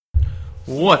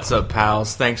What's up,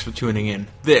 pals? Thanks for tuning in.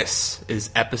 This is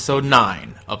episode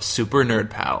 9 of Super Nerd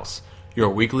Pals, your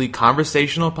weekly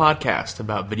conversational podcast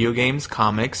about video games,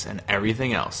 comics, and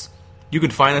everything else. You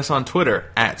can find us on Twitter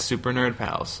at Super Nerd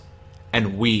Pals,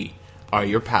 and we are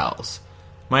your pals.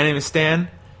 My name is Stan,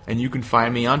 and you can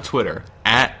find me on Twitter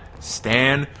at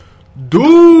Stan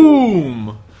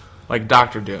Doom, like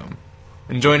Dr. Doom.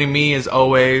 And joining me, as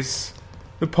always,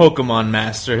 the Pokemon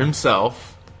Master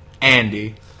himself,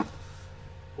 Andy.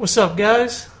 What's up,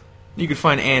 guys? You can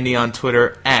find Andy on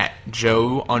Twitter at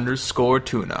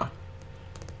Joe_Tuna.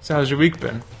 So how's your week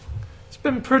been? It's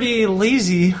been pretty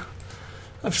lazy.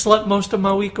 I've slept most of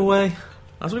my week away.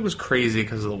 Last week was crazy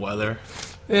because of the weather.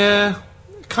 Yeah,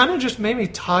 it kind of just made me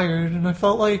tired, and I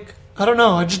felt like, I don't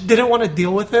know, I just didn't want to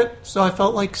deal with it, so I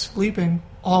felt like sleeping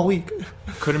all week.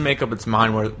 Couldn't make up its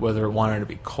mind whether it wanted to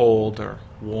be cold or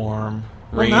warm,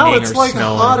 Well, raining now it's or like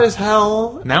snowing. hot as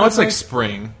hell. Now it's and like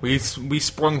spring. We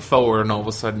sprung forward, and all of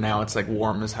a sudden now it's like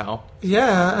warm as hell.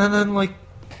 Yeah, and then like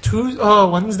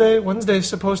Wednesday's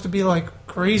supposed to be like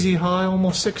crazy high,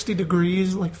 almost 60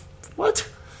 degrees. Like, what?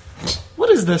 What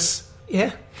is this?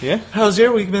 Yeah. Yeah, How's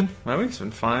your week been? my week's been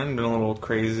fine. Been a little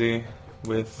crazy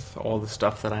with all the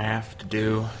stuff that I have to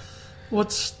do.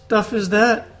 What stuff is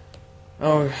that?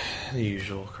 Oh, the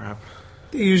usual crap.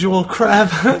 The usual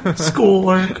crap.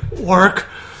 Schoolwork, work.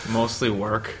 Mostly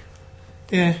work.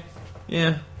 Yeah.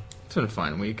 Yeah, it's been a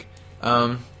fine week.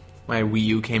 My Wii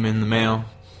U came in the mail.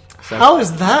 So How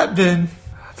has that been?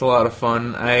 it's a lot of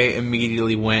fun. I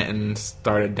immediately went and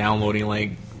started downloading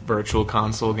like virtual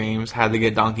console games. Had to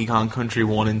get Donkey Kong Country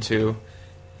 1 and 2.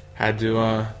 Had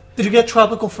to Did you get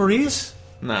Tropical Freeze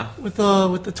no. with the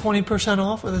 20%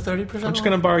 off or the 30% off? I'm just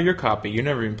gonna borrow your copy. You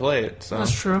never even play it, so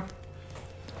That's true.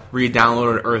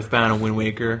 re-downloaded Earthbound and Wind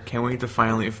Waker. Can't wait to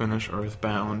finally finish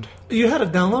Earthbound. You had a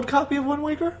download copy of Wind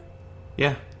Waker?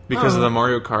 Yeah, because of Oh. the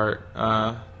Mario Kart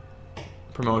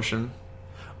promotion.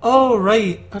 Oh,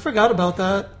 right. I forgot about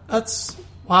that. That's...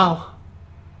 Wow.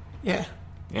 Yeah.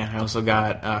 Yeah, I also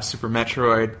got Super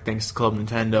Metroid, thanks to Club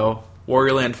Nintendo.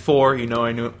 Wario Land 4,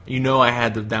 I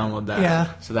had to download that.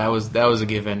 Yeah. So that was a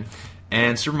given.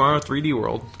 And Super Mario 3D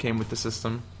World came with the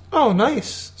system. Oh,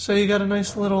 nice. So you got a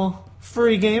nice little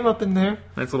free game up in there.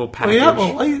 Nice little Oh, package. you have a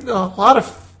lot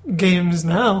of games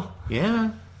now. Yeah.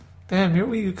 Damn, your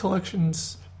Wii U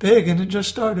collection's big and it just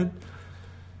started.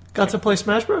 Got to play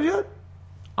Smash Bros. Yet?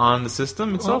 On the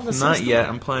system itself? On the Not system. yet.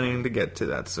 I'm planning to get to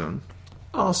that soon.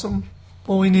 Awesome.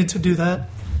 Well, we need to do that.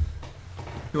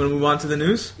 You want to move on to the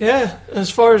news? Yeah, as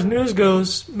far as news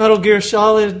goes, Metal Gear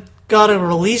Solid got a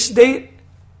release date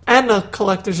and a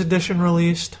collector's edition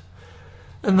released.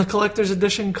 And the collector's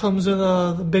edition comes with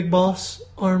the Big Boss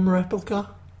arm replica.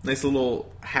 Nice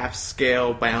little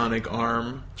half-scale bionic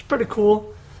arm. It's pretty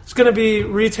cool. It's going to be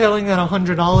retailing at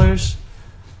 $100.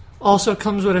 Also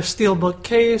comes with a steelbook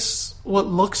case, what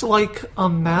looks like a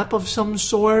map of some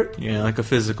sort. Yeah, like a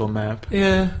physical map.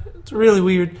 Yeah, it's really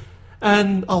weird.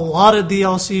 And a lot of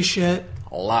DLC shit.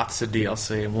 Lots of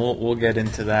DLC, and we'll get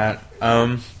into that.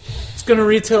 It's going to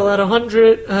retail at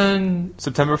 $100 and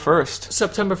September 1st.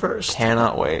 September 1st.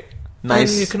 Cannot wait. And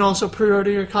Nice. you can also pre-order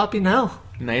your copy now.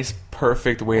 Nice,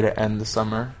 perfect way to end the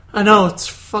summer. I know, it's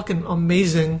fucking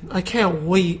amazing. I can't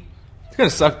wait. It's gonna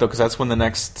suck though, because that's when the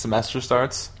next semester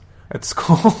starts at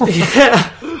school.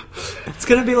 Yeah. It's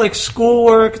going to be like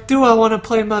schoolwork. Do I want to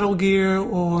play Metal Gear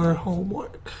or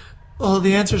homework? Well,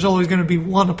 the answer is always going to be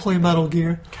want to play Metal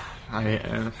Gear.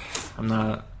 I'm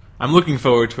not. I'm looking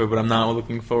forward to it, but I'm not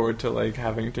looking forward to like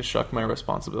having to shuck my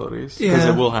responsibilities because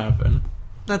Yeah. it will happen.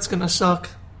 That's going to suck.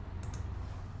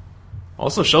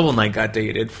 Also, Shovel Knight got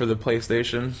dated for the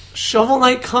PlayStation. Shovel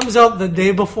Knight comes out the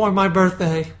day before my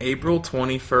birthday. April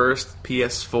 21st,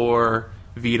 PS4,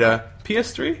 Vita,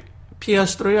 PS3,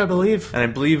 PS3, I believe. and I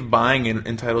believe buying it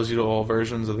entitles you to all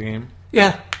versions of the game.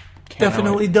 Yeah, Cannot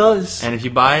definitely wait. does. And if you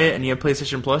buy it and you have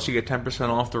PlayStation Plus, you get 10%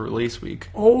 off the release week.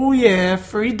 Oh yeah,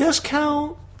 free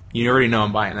discount. You already know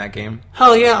I'm buying that game.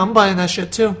 Hell yeah, I'm buying that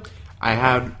shit too. I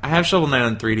have Shovel Knight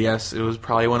on 3DS. It was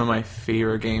probably one of my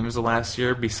favorite games of last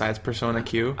year, besides Persona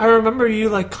Q. I remember you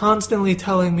like constantly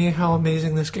telling me how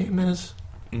amazing this game is.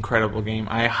 Incredible game.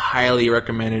 I highly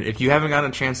recommend it. If you haven't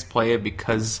gotten a chance to play it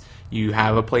because you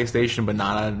have a PlayStation but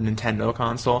not a Nintendo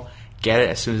console, get it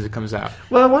as soon as it comes out.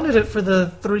 Well, I wanted it for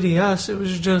the 3DS. It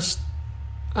was just,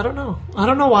 I don't know. I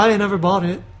don't know why I never bought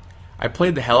it. I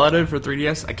played the hell out of it for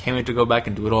 3DS. I can't wait to go back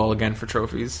and do it all again for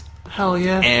trophies. Hell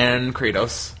yeah. And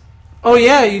Kratos. Oh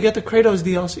yeah, you get the Kratos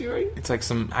DLC, right? It's like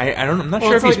some... I don't know. I'm not Well,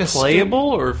 sure it's if like he's a playable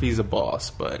or if he's a boss,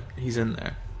 but he's in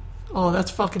there. Oh, that's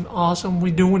fucking awesome.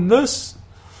 We doing this?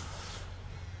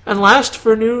 And last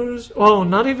for news, oh,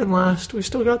 not even last, we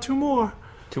still got two more.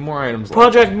 Two more items left.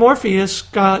 Project Morpheus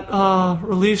got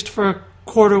released for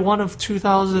Q1 of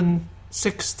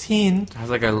 2016. It has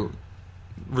like a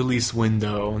release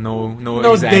window,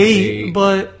 no exact date,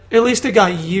 but at least it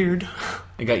got yeared.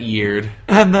 It got yeared.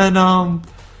 And then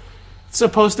it's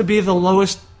supposed to be the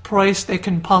lowest price they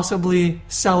can possibly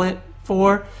sell it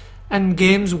for, and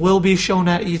games will be shown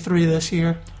at E3 this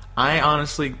year. I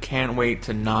honestly can't wait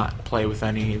to not play with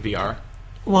any VR.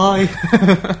 Why?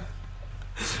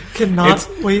 Cannot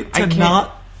wait to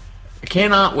not. I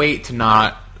cannot wait to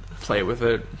not play with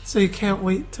it. So you can't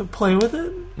wait to play with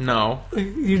it? No.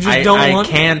 You just don't want...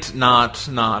 I can't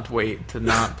not wait to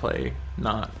not play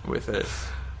not with it.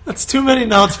 That's too many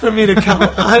nots for me to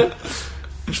count.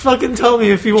 Just fucking tell me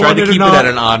if you want it or not. Try to keep it at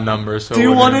an odd number. So do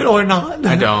you want it or not?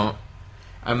 I don't.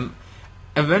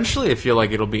 Eventually, I feel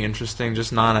like it'll be interesting,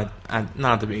 just not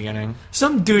at the beginning.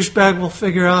 Some douchebag will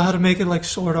figure out how to make it like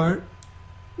Sword Art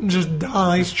and just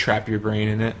die. Just trap your brain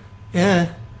in it.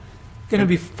 Yeah. Gonna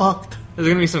be fucked. There's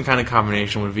gonna be some kind of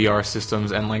combination with VR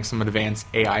systems and like some advanced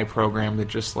AI program that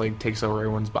just like takes over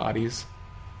everyone's bodies.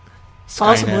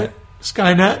 Possibly.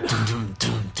 Skynet. Dum, dum,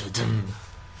 dum, dum,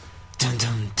 dum,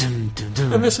 dum, dum, dum,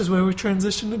 dum. And this is where we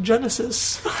transition to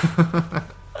Genesis.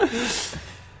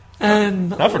 And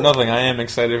not for nothing, I am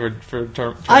excited for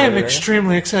Terminator. I am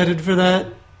extremely excited for that.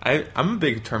 I'm a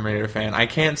big Terminator fan. I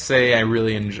can't say I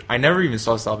really enjoy... I never even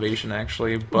saw Salvation,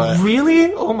 actually, but...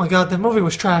 Really? Oh my god, that movie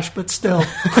was trash, but still.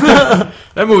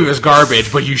 That movie was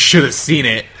garbage, but you should have seen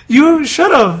it. You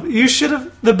should have. You should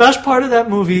have. The best part of that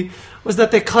movie was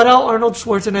that they cut out Arnold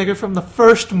Schwarzenegger from the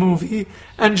first movie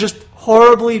and just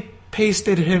horribly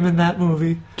pasted him in that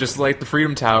movie. Just like the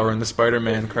Freedom Tower in the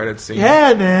Spider-Man credit scene.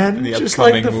 Yeah, man. In the just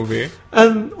upcoming like movie.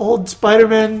 And old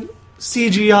Spider-Man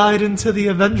CGI'd into the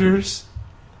Avengers.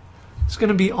 It's going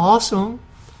to be awesome.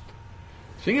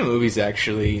 Speaking of movies,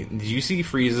 actually, did you see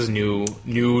Frieza's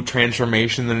new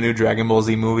transformation in the new Dragon Ball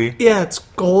Z movie? Yeah, it's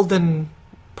gold and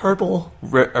purple.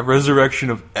 A Resurrection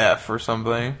of F or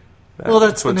something.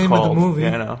 That's the name of the movie.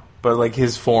 Yeah, I know. But like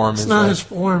his form it's is not like, his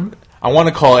form. I want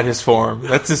to call it his form.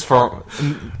 That's his form.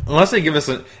 Unless they give us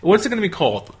what's it going to be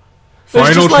called?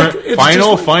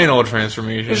 Final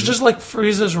transformation. It's just like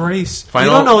Frieza's race. You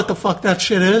don't know what the fuck that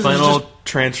shit is. Final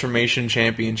Transformation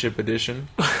Championship Edition.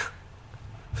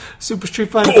 Super Street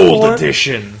Fighter Gold 4?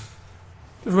 Edition.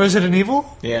 Resident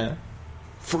Evil? Yeah.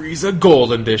 Frieza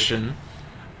Gold Edition.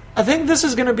 I think this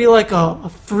is going to be like a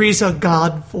Frieza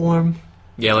God form.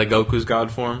 Yeah, like Goku's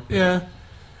God form. Yeah.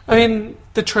 I mean,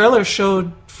 the trailer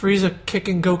showed Frieza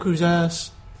kicking Goku's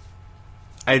ass.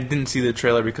 I didn't see the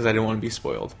trailer because I didn't want to be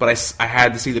spoiled. But I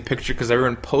had to see the picture because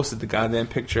everyone posted the goddamn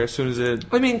picture as soon as it...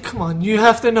 I mean, come on. You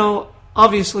have to know,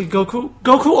 obviously, Goku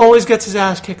always gets his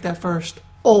ass kicked at first.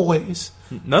 Always.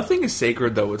 Nothing is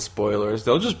sacred, though, with spoilers.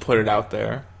 They'll just put it out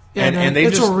there. Yeah, and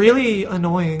it's really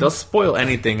annoying. They'll spoil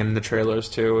anything in the trailers,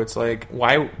 too. It's like,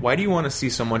 why do you want to see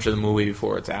so much of the movie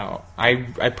before it's out? I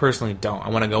personally don't.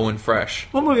 I want to go in fresh.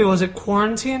 What movie was it?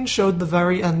 Quarantine showed the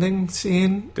very ending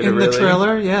scene in the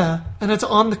trailer, yeah. And it's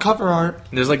on the cover art.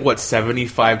 There's like,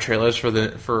 75 trailers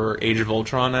for Age of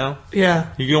Ultron now? Yeah.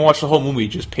 You can watch the whole movie,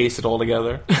 just paste it all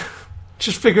together.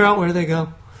 Just figure out where they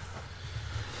go.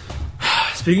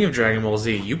 Speaking of Dragon Ball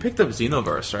Z, you picked up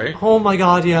Xenoverse, right? Oh my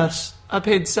god, yes. I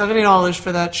paid $70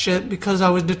 for that shit because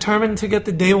I was determined to get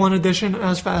the Day 1 edition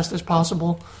as fast as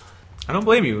possible. I don't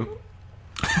blame you.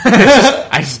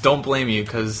 I just don't blame you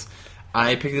because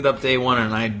I picked it up Day 1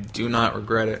 and I do not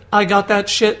regret it. I got that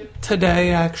shit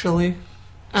today, actually.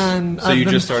 And so I've you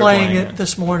been just started playing it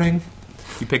this morning.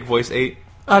 You picked Voice 8?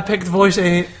 I picked Voice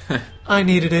 8. I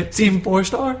needed it. Team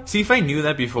 4-star? See, if I knew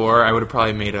that before, I would have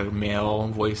probably made a male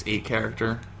Voice 8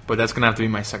 character. But that's going to have to be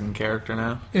my second character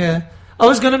now. Yeah. I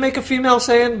was going to make a female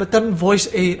Saiyan, but then Voice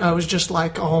 8, I was just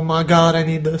like, oh my god, I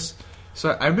need this.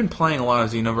 So I've been playing a lot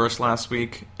of Xenoverse last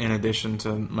week, in addition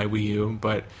to my Wii U,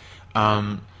 but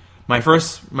my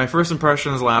first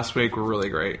impressions last week were really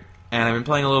great. And I've been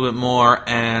playing a little bit more,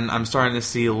 and I'm starting to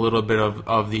see a little bit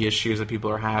of the issues that people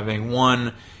are having.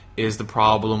 One is the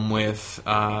problem with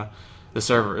the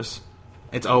servers.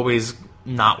 It's always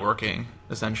not working,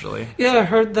 essentially. Yeah, I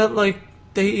heard that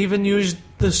they even used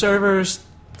the servers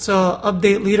to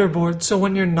update leaderboards, so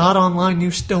when you're not online,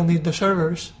 you still need the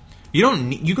servers.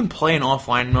 You can play in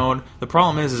offline mode. The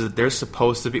problem is that there's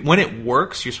supposed to be... When it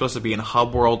works, you're supposed to be in a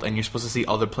hub world, and you're supposed to see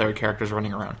other player characters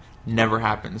running around. Never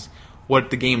happens. What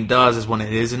the game does is when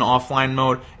it is in offline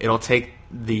mode, it'll take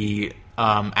the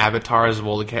avatars of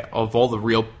all the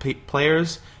real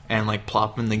players and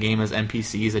plop them in the game as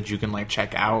NPCs that you can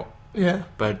check out Yeah.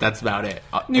 But that's about it.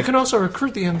 You can also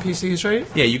recruit the NPCs, right?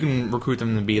 Yeah, you can recruit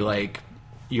them to be like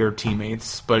your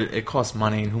teammates, but it costs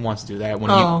money, and who wants to do that?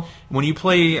 When you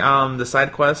play the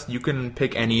side quest, you can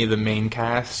pick any of the main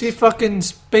cast. See, fucking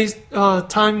Space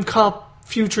Time Cop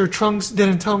Future Trunks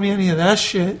didn't tell me any of that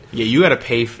shit. Yeah, you gotta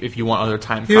pay if you want other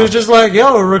time. He was just like,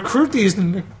 yo, recruit these.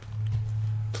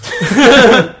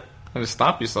 Just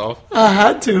stop yourself. I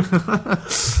had to.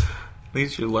 At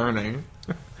least you're learning.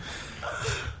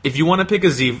 If you want to pick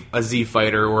a Z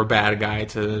fighter or a bad guy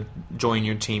to join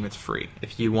your team, it's free.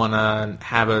 If you want to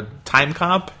have a time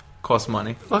cop, it costs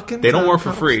money. Fucking they don't work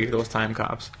cops. for free, those time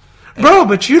cops. Bro,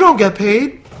 but you don't get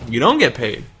paid. You don't get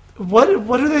paid. What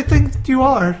do they think you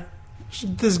are?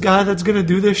 This guy that's going to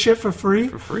do this shit for free?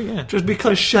 For free, yeah. Just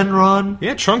because Shenron...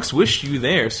 Yeah, Trunks wished you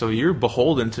there, so you're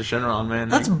beholden to Shenron, man.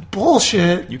 That's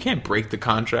bullshit. You can't break the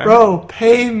contract. Bro,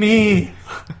 pay me.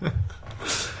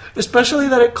 Especially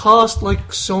that it cost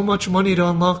like so much money to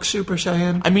unlock Super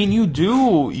Saiyan. I mean, you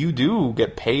do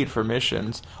get paid for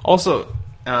missions. Also,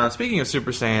 speaking of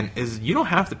Super Saiyan, is you don't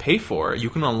have to pay for it. You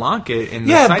can unlock it in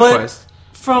the side quest.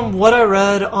 From what I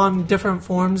read on different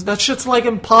forums, that shit's like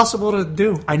impossible to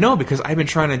do. I know, because I've been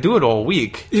trying to do it all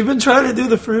week. You've been trying to do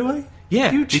the freeway?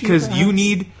 Yeah, because you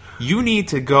need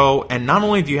to go, and not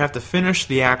only do you have to finish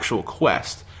the actual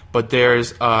quest, but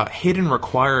there's a hidden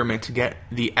requirement to get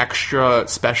the extra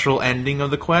special ending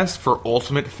of the quest for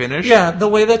ultimate finish. Yeah, the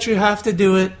way that you have to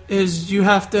do it is you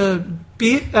have to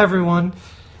beat everyone,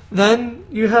 then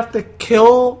you have to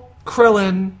kill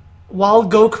Krillin while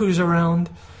Goku's around.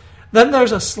 Then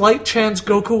there's a slight chance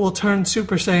Goku will turn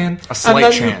Super Saiyan. A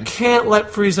slight chance. chance. You can't let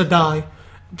Frieza die.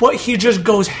 But he just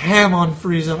goes ham on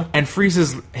Frieza. And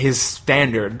Frieza's his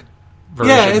standard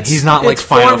version. Yeah, he's not like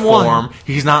Final Form 1. Form.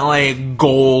 He's not like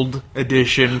Gold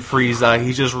Edition Frieza.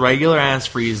 He's just regular ass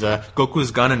Frieza.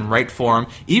 Goku's gun in right form.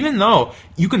 Even though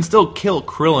you can still kill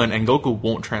Krillin and Goku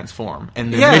won't transform.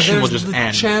 And the mission will just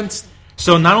end. Chance.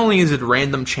 So not only is it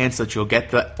random chance that you'll get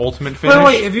the ultimate finish.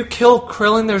 Wait, if you kill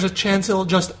Krillin, there's a chance it'll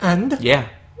just end? Yeah.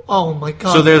 Oh my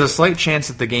god. So there's a slight chance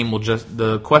that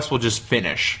the quest will just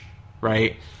finish,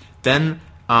 right? Then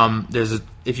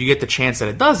if you get the chance that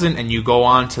it doesn't, and you go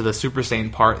on to the Super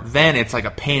Saiyan part, then it's like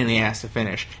a pain in the ass to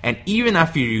finish. And even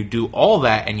after you do all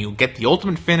that and you get the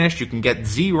ultimate finish, you can get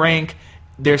Z rank,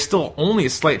 there's still only a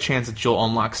slight chance that you'll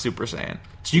unlock Super Saiyan.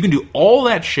 So you can do all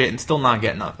that shit and still not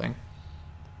get nothing.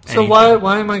 So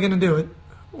why am I going to do it?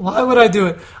 Why would I do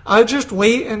it? I just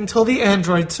wait until the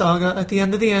Android Saga, at the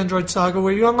end of the Android Saga,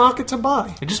 where you unlock it to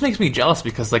buy. It just makes me jealous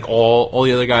because like all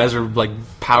the other guys are like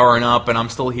powering up and I'm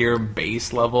still here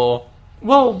base level.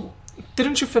 Well,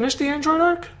 didn't you finish the Android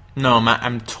arc? No,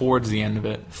 I'm towards the end of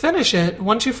it. Finish it.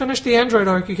 Once you finish the Android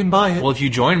arc, you can buy it. Well, if you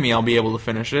join me, I'll be able to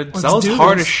finish it. Let's That was do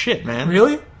hard this. as shit, man.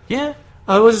 Really? Yeah.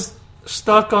 I was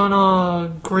stuck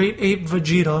on Great Ape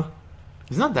Vegeta.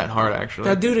 It's not that hard, actually.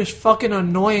 That dude is fucking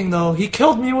annoying, though. He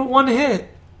killed me with one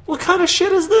hit. What kind of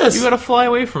shit is this? You gotta fly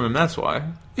away from him, that's why.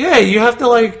 Yeah, you have to,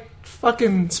 like,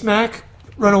 fucking smack,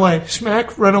 run away.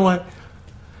 Smack, run away.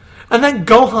 And then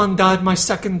Gohan died my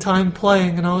second time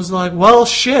playing, and I was like, well,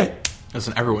 shit.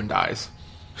 Listen, everyone dies.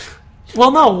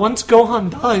 Well, no, once Gohan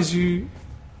dies, you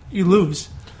lose.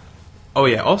 Oh,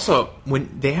 yeah. Also,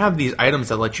 when they have these items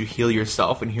that let you heal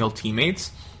yourself and heal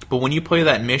teammates, but when you play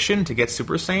that mission to get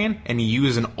Super Saiyan and you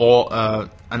use an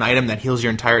item that heals your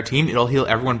entire team, it'll heal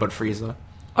everyone but Frieza.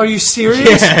 Are you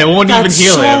serious? Yeah, it won't even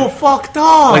heal him. That's so fucked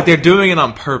up. Like, they're doing it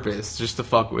on purpose, just to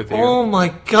fuck with you. Oh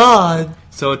my god.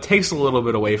 So it takes a little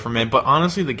bit away from it, but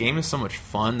honestly, the game is so much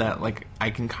fun that, like, I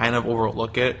can kind of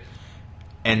overlook it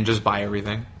and just buy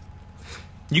everything.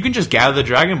 You can just gather the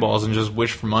Dragon Balls and just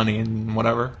wish for money and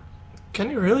whatever.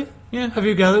 Can you really? Yeah. Have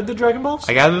you gathered the Dragon Balls?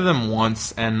 I gathered them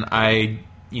once, and I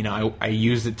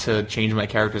used it to change my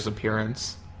character's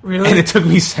appearance. Really? And it took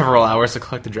me several hours to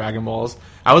collect the Dragon Balls.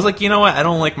 I was like, you know what? I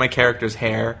don't like my character's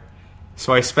hair.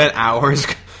 So I spent hours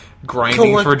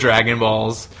grinding for Dragon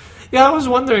Balls. Yeah, I was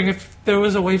wondering if there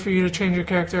was a way for you to change your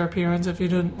character appearance if you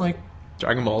didn't like...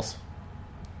 Dragon Balls.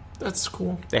 That's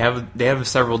cool. They have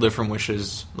several different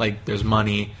wishes. Like, there's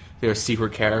money. There's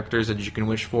secret characters that you can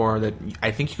wish for that I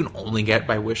think you can only get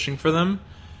by wishing for them.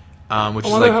 Which I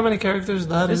is wonder like, how many characters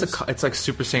that is. It's like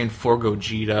Super Saiyan 4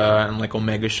 Gogeta and like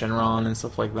Omega Shenron and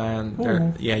stuff like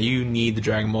that. Yeah, you need the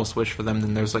Dragon Balls to wish for them.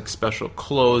 Then there's like special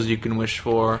clothes you can wish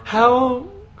for. How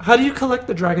do you collect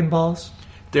the Dragon Balls?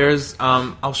 There's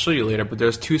I'll show you later, but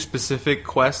there's two specific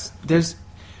quests. There's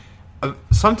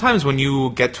sometimes when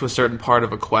you get to a certain part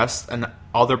of a quest, an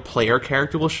other player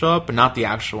character will show up, but not the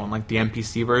actual one, like the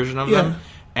NPC version of them,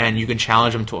 and you can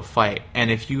challenge them to a fight. And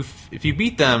if you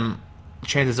beat them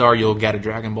chances are you'll get a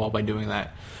Dragon Ball by doing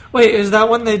that. Wait, is that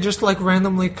when they just like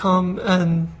randomly come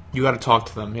and... You got to talk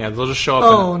to them. Yeah, they'll just show up.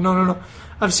 Oh, no.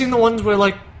 I've seen the ones where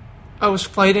like I was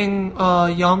fighting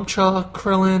Yamcha,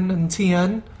 Krillin, and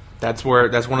Tien. That's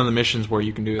one of the missions where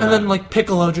you can do that. And then like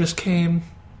Piccolo just came.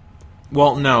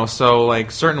 Well, no. So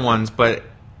like certain ones, but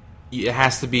it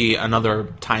has to be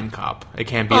another time cop. It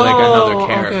can't be like another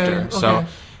character. Okay. So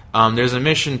there's a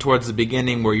mission towards the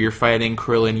beginning where you're fighting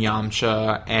Krillin,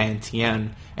 Yamcha, and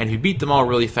Tien, and if you beat them all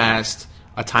really fast,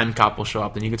 a time cop will show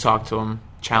up, and you can talk to him,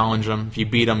 challenge him. If you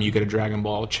beat him, you get a Dragon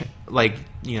Ball.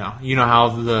 You know how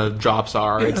the drops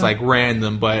are. Yeah. It's like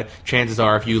random, but chances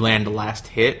are if you land the last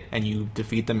hit and you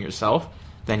defeat them yourself,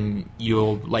 then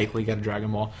you'll likely get a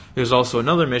Dragon Ball. There's also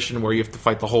another mission where you have to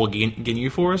fight the whole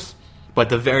Ginyu Force, but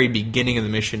the very beginning of the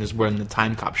mission is when the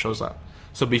time cop shows up.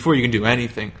 So before you can do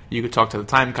anything, you could talk to the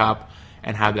time cop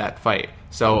and have that fight.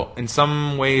 So in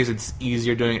some ways, it's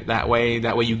easier doing it that way.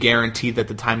 That way you guarantee that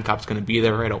the time cop's going to be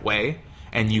there right away,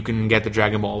 and you can get the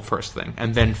Dragon Ball first thing,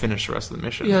 and then finish the rest of the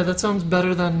mission. Yeah, that sounds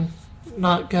better than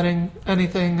not getting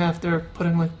anything after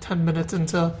putting like 10 minutes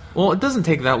into... Well, it doesn't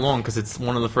take that long, because it's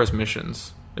one of the first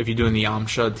missions. If you're doing the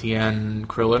Yamcha, Tien,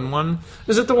 Krillin one.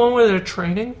 Is it the one where they're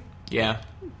training? Yeah.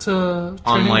 Training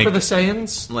like, for the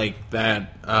Saiyans? Like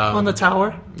that. On the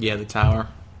tower? Yeah, the tower.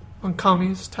 On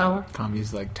Kami's tower?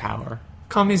 Kami's like tower.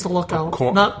 Kami's the lookout,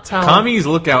 not tower. Kami's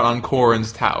lookout on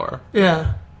Korin's tower.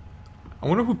 Yeah. I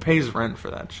wonder who pays rent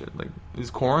for that shit. Like, is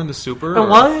Korin the super? And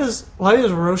why is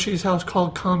Roshi's house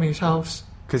called Kami's house?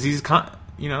 Because he's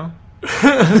you know.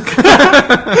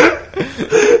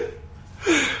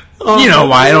 You know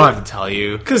why? I don't have to tell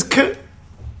you. Because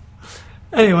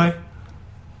anyway,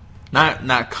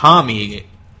 not Kami,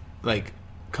 like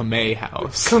Kamei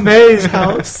house. Kamei's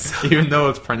house, even though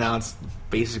it's pronounced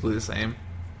basically the same.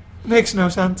 Makes no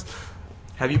sense.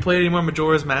 Have you played any more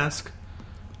Majora's Mask?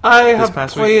 I have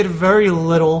played very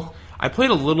little. I played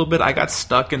a little bit. I got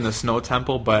stuck in the snow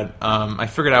temple, but I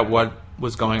figured out what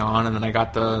was going on, and then I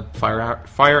got the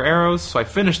fire arrows. So I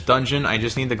finished dungeon. I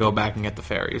just need to go back and get the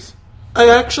fairies. I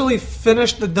actually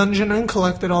finished the dungeon and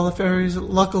collected all the fairies.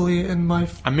 Luckily, in my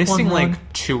I'm missing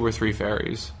like 2 or 3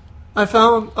 fairies. I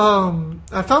found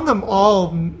them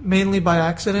all mainly by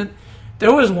accident.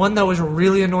 There was one that was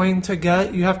really annoying to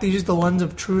get. You have to use the lens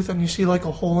of truth, and you see like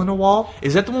a hole in a wall.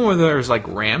 Is that the one where there's like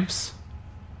ramps?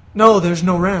 No, there's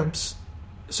no ramps.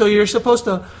 So you're supposed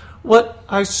to... What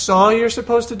I saw you're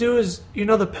supposed to do is, you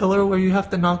know the pillar where you have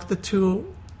to knock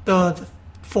the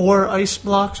 4 ice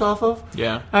blocks off of?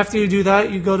 Yeah. After you do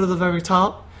that, you go to the very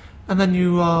top, and then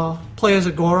you play as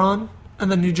a Goron,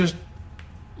 and then you just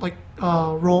like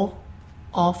roll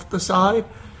off the side,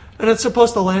 and it's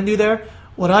supposed to land you there.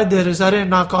 What I did is I didn't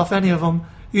knock off any of them,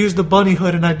 used the bunny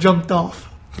hood, and I jumped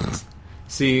off.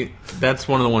 See, that's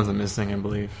one of the ones I'm missing, I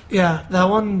believe. Yeah, that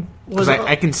one was...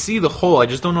 I can see the hole, I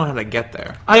just don't know how to get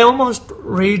there. I almost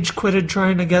rage quitted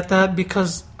trying to get that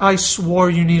because I swore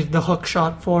you needed the hook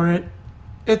shot for it.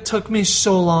 It took me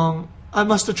so long. I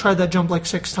must have tried that jump like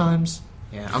 6 times.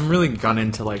 Yeah, I'm really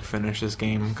gunning to like finish this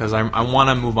game because I want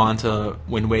to move on to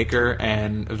Wind Waker,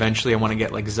 and eventually I want to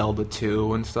get like Zelda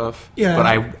 2 and stuff. Yeah. But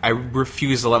I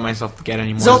refuse to let myself get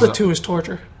any more. Zelda 2 is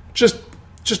torture. Just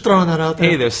throwing that out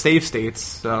there. Hey, there's save states,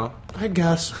 so... I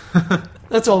guess.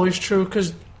 That's always true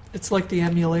because it's like the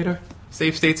emulator.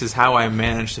 Save states is how I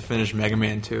managed to finish Mega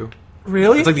Man 2.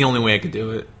 Really? It's like the only way I could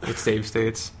do it. It's save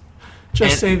states.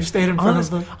 Save state in front of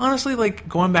them. Honestly, like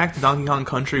going back to Donkey Kong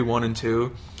Country 1 and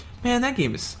 2... Man, that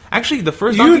game is... Actually, the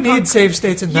first Donkey Kong... You need save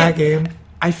states in that game.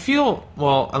 I feel...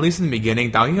 Well, at least in the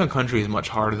beginning, Donkey Kong Country is much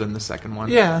harder than the second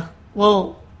one. Yeah.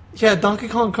 Well, yeah, Donkey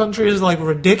Kong Country is, like,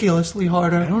 ridiculously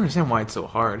harder. I don't understand why it's so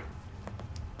hard.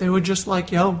 They were just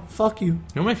like, yo, fuck you. You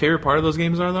know what my favorite part of those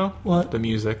games are, though? What? The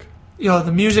music. Yo,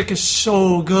 the music is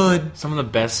so good. Some of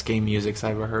the best game musics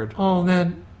I've ever heard. Oh,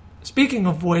 man. Speaking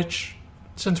of which,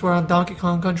 since we're on Donkey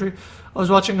Kong Country... I was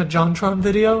watching a JonTron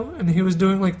video, and he was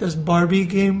doing, like, this Barbie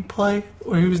gameplay,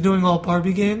 where he was doing all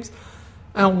Barbie games.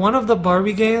 And one of the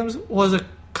Barbie games was a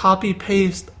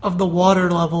copy-paste of the water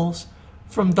levels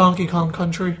from Donkey Kong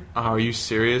Country. Oh, are you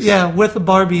serious? Yeah, with a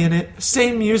Barbie in it.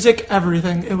 Same music,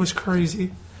 everything. It was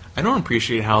crazy. I don't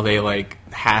appreciate how they, like,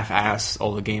 half-ass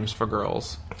all the games for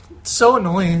girls. It's so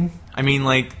annoying. I mean,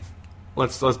 like...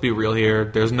 Let's be real here.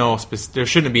 There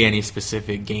shouldn't be any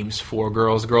specific games for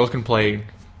girls. Girls can play...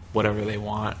 whatever they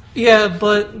want. Yeah,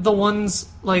 but the ones,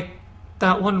 like,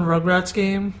 that one Rugrats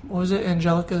game, what was it,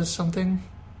 Angelica something?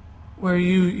 Where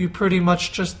you pretty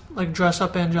much just, like, dress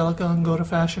up Angelica and go to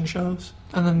fashion shows.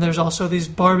 And then there's also these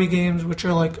Barbie games, which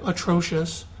are, like,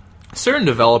 atrocious. certain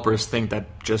developers think that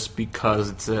just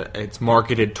because it's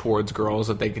marketed towards girls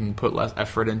that they can put less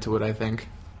effort into it, I think.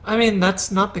 I mean,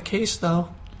 that's not the case, though.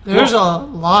 There's a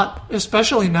lot,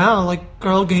 especially now, like,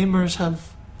 girl gamers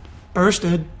have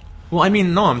bursted. Well, I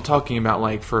mean, no, I'm talking about,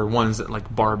 like, for ones that,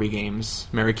 like, Barbie games.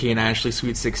 Mary-Kate and Ashley,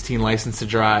 Sweet 16, License to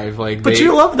Drive. Like, But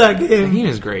you love that the game. game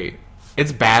is great.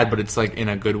 It's bad, but it's, like, in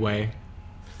a good way.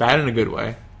 Bad in a good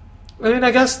way. I mean, I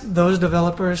guess those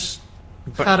developers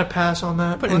had a pass on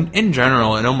that. But in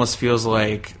general, it almost feels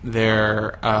like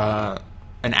they're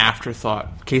an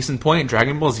afterthought. Case in point,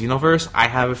 Dragon Ball Xenoverse, I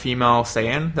have a female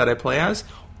Saiyan that I play as.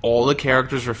 All the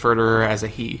characters refer to her as a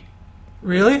he.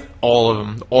 Really? All of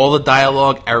them. All the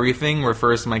dialogue, everything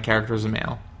refers to my character as a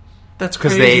male. That's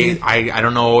Because crazy. I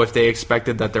don't know if they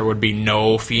expected that there would be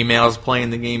no females playing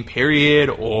the game, period,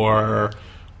 or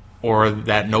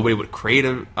that nobody would create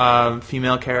a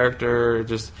female character.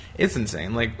 Just, it's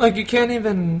insane. Like, you can't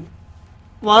even...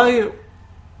 Why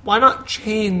not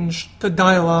change the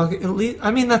dialogue? At least,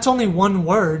 I mean, that's only one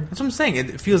word. That's what I'm saying.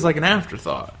 It feels like an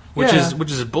afterthought, which Yeah.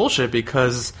 is bullshit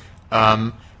because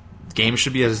games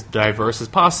should be as diverse as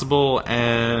possible,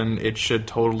 and it should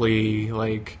totally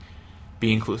like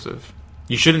be inclusive.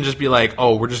 You shouldn't just be like,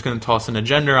 oh, we're just going to toss in a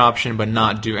gender option, but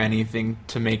not do anything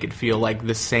to make it feel like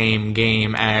the same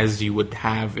game as you would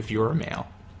have if you were a male.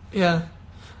 Yeah.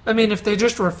 I mean, if they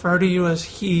just refer to you as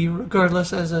he,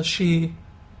 regardless as a she,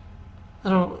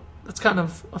 that's kind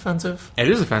of offensive. It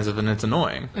is offensive and it's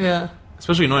annoying. Yeah.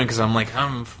 Especially annoying because I'm like,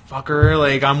 fucker,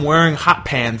 like, I'm wearing hot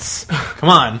pants. Come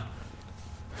on.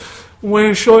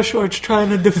 Wearing short shorts trying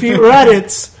to defeat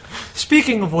Reddits.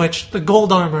 Speaking of which, the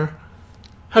gold armor.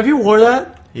 Have you wore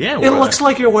that? Yeah, It looks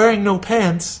like you're wearing no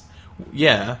pants.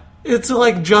 Yeah. It's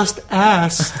like just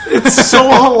ass. It's so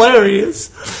hilarious.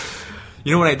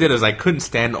 You know what I did is I couldn't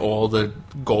stand all the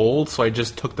gold, so I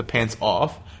just took the pants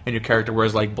off, and your character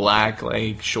wears like black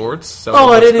like shorts. So Oh, it I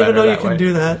looks didn't even better know you that can way.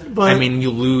 do that. But I mean,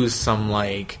 you lose some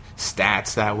like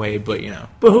stats that way, but you know,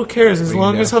 but who cares? As What do you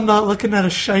long do? as I'm not looking at a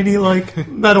shiny like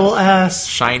metal ass.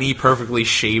 shiny, perfectly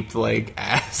shaped like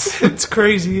ass. It's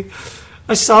crazy.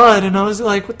 I saw it and I was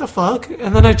like, what the fuck?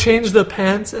 And then I changed the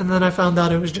pants and then I found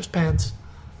out it was just pants.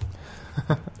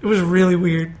 It was really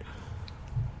weird.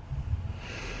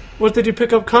 What did you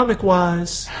pick up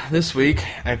comic-wise? This week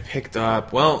I picked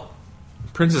up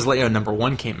Princess Leia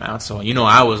 #1 came out, so you know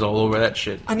I was all over that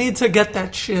shit. I need to get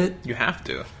that shit. You have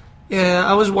to. Yeah,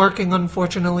 I was working,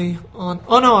 unfortunately, on...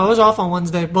 Oh, no, I was off on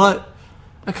Wednesday, but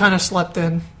I kind of slept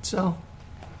in, so...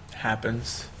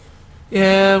 Happens.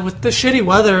 Yeah, with the shitty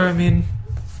weather, I mean,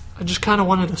 I just kind of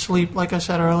wanted to sleep, like I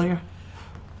said earlier.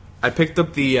 I picked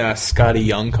up the Scotty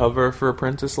Young cover for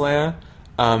Princess Leia.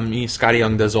 Scotty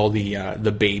Young does all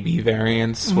the baby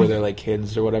variants where they're like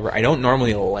kids or whatever. I don't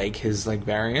normally like his like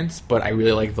variants, but I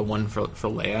really like the one for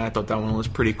Leia. I thought that one was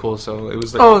pretty cool. So it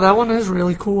was like, Oh, that one is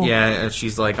really cool. yeah, and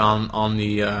she's like on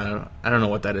the I don't know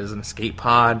what that is, an escape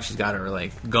pod. She's got her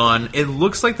like gun. It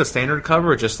looks like the standard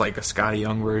cover, just like a Scotty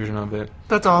Young version of it.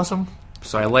 That's awesome.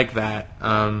 So I like that.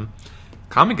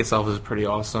 Comic itself is pretty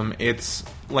awesome. It's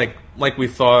like we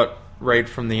thought right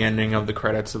from the ending of the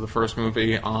credits of the first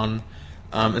movie on.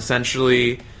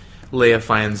 Essentially, Leia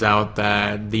finds out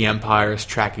that the Empire is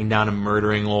tracking down and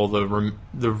murdering all the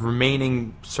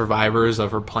remaining survivors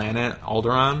of her planet,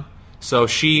 Alderaan. So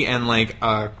she and like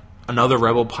another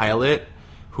rebel pilot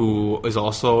who is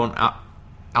also an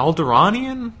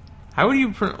Alderaanian. How would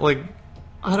you like?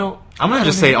 I don't... I'm gonna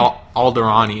just say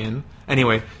Alderaanian.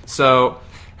 Anyway, so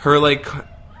her like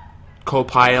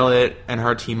co-pilot and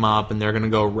her team up, and they're gonna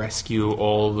go rescue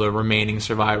all the remaining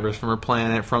survivors from her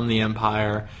planet from the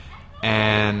Empire.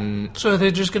 And So are they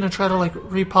just going to try to, like,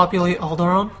 repopulate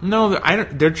Alderaan? no,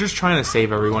 they're just trying to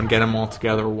save everyone, get them all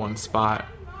together in one spot.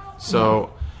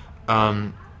 So,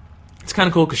 it's kind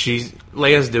of cool because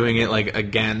Leia's doing it like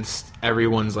against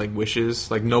everyone's like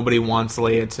wishes. Like nobody wants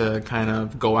Leia to kind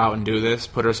of go out and do this,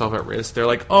 put herself at risk. They're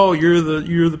like, "Oh, you're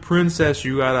the princess.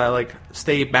 You gotta like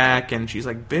stay back." And she's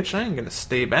like, "Bitch, I ain't gonna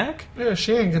stay back." Yeah,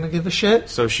 she ain't going to give a shit.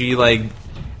 So she like,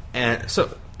 and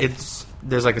so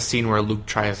there's like a scene where Luke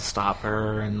tries to stop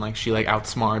her, and like she like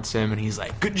outsmarts him, and he's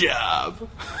like, "Good job,"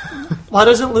 Why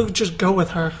doesn't Luke just go with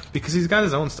her? because he's got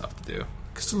his own stuff to do.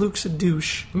 Because Luke's a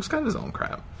douche. Luke's got his own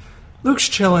crap. Luke's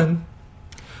chilling.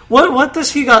 What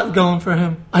does he got going for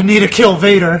him? I need to kill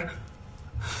Vader.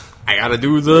 I gotta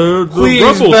do the Please,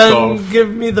 rebel Ben, stuff. give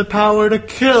me the power to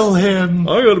kill him.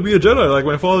 I gotta be a Jedi like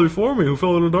my father before me who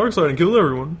fell to the dark side and killed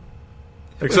everyone.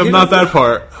 Except He not doesn't- that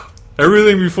part.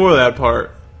 Everything before that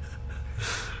part.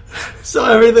 So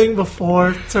everything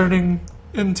before turning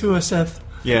into a Sith,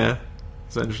 Yeah,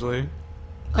 essentially.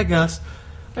 I guess.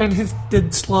 And he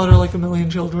did slaughter like 1 million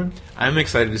children. I'm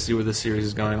excited to see where the series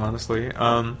is going, honestly.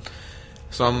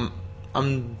 So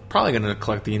I'm probably gonna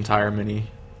collect the entire mini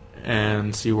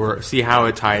and see how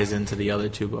it ties into the other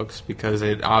 2 books, because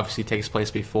it obviously takes place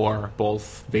before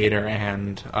both Vader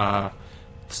and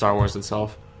Star Wars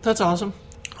itself. That's awesome.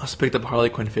 I also picked up Harley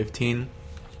Quinn 15,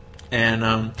 and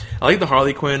I like the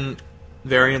Harley Quinn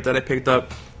variant that I picked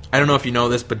up. I don't know if you know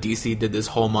this, but DC did this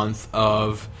whole month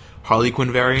of Harley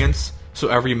Quinn variants. So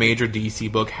every major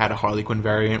DC book had a Harley Quinn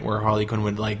variant where Harley Quinn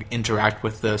would like interact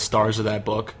with the stars of that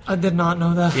book. I did not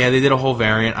know that. Yeah, they did a whole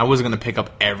variant. I wasn't going to pick up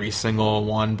every single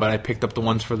one, but I picked up the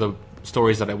ones for the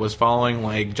stories that I was following,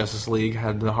 like Justice League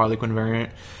had the Harley Quinn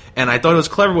variant. And I thought it was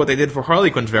clever what they did for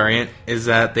Harley Quinn's variant is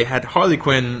that they had Harley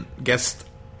Quinn guest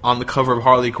on the cover of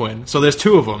Harley Quinn. So there's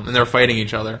 2 of them, and they're fighting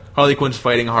each other. Harley Quinn's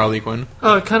fighting Harley Quinn.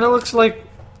 Oh, it kind of looks like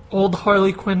old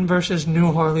Harley Quinn versus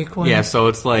new Harley Quinn. Yeah, so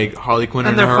it's like Harley Quinn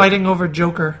and they're fighting over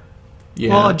Joker. Yeah.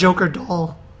 Well, a Joker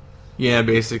doll. Yeah,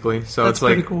 basically. So That's it's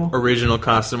like pretty cool. Original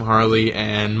costume Harley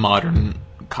and modern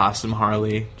costume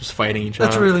Harley just fighting each other.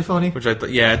 That's really funny. Which I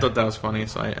thought that was funny,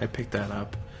 so I picked that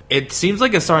up. It seems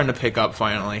like it's starting to pick up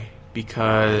finally,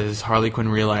 because Harley Quinn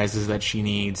realizes that she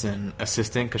needs an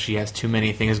assistant because she has too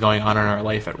many things going on in her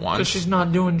life at once. Because she's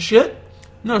not doing shit?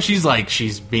 No,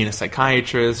 she's being a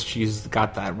psychiatrist. She's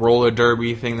got that roller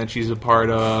derby thing that she's a part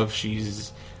of.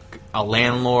 She's a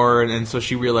landlord, and so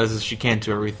she realizes she can't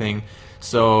do everything.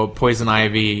 So Poison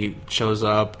Ivy shows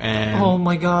up, and oh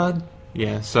my god,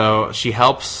 yeah. So she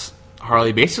helps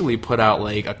Harley basically put out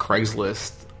like a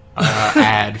Craigslist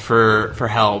ad for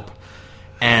help,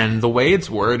 and the way it's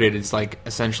worded is like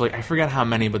essentially I forget how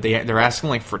many, but they're asking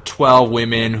like for 12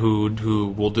 women who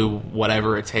will do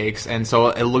whatever it takes, and so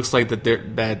it looks like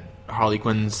that Harley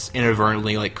Quinn's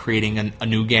inadvertently like creating a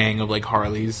new gang of like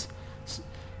Harleys.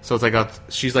 So it's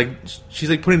like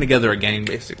she's putting together a gang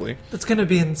basically. That's gonna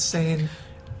be insane.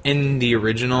 In the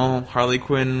original Harley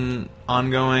Quinn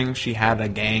ongoing, she had a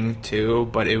gang too,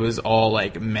 but it was all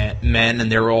like men,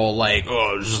 and they were all like,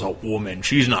 "Oh, this is a woman.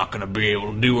 She's not gonna be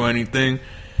able to do anything."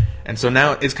 And so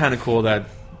now it's kind of cool that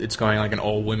it's going like an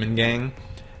all women gang.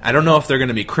 I don't know if they're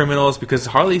gonna be criminals because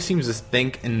Harley seems to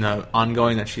think in the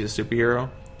ongoing that she's a superhero.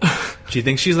 She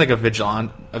thinks she's like a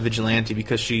vigilante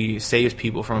because she saves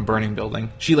people from a burning building.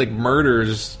 She like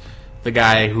murders the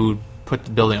guy who put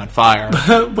the building on fire.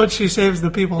 But she saves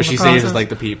the people. But she saves like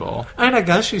the people. And I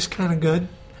guess she's kind of good.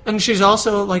 And she's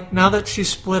also like, now that she's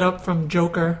split up from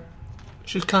Joker,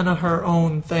 she's kind of her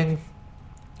own thing.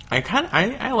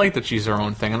 I like that she's her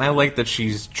own thing, and I like that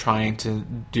she's trying to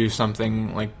do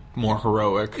something like more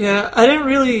heroic. Yeah,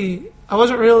 I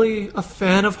wasn't really a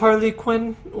fan of Harley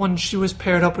Quinn when she was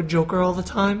paired up with Joker all the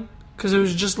time. Because it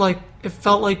was just like, it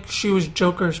felt like she was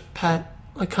Joker's pet.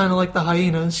 Like, kind of like the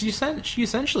hyenas. She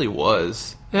essentially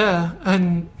was. Yeah,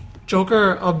 and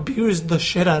Joker abused the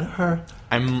shit out of her.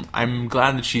 I'm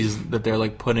glad that they're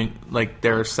like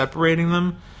they're separating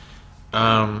them.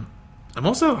 I'm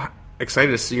also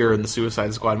excited to see her in the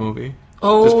Suicide Squad movie.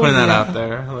 Oh, just putting that yeah. out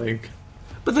there, like.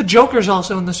 But the Joker's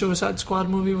also in the Suicide Squad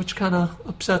movie, which kind of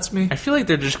upsets me. I feel like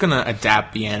they're just gonna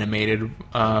adapt the animated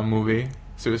movie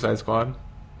Suicide Squad.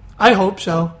 I hope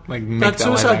so. Like make that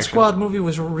Suicide live action. Squad movie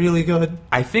was really good.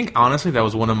 I think honestly that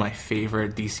was one of my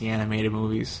favorite DC animated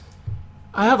movies.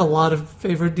 I have a lot of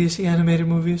favorite DC animated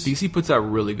movies. DC puts out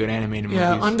really good animated movies.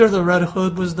 Yeah, Under the Red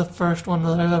Hood was the first one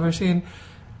that I've ever seen.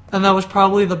 And that was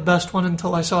probably the best one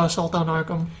until I saw Assault on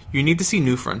Arkham. You need to see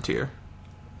New Frontier.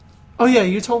 Oh yeah,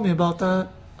 you told me about that.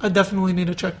 I definitely need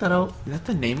to check that out. Is that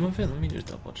the name of it? Let me just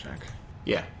double check.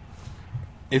 Yeah.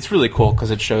 It's really cool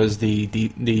because it shows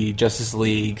the Justice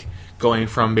League going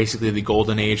from basically the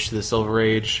Golden Age to the Silver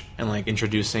Age, and like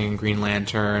introducing Green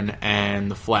Lantern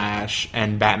and the Flash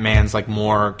and Batman's like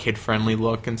more kid-friendly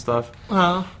look and stuff.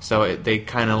 So they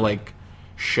kind of like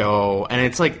show, and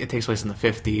it's like it takes place in the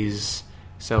 50s,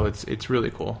 so it's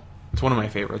really cool. It's one of my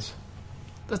favorites.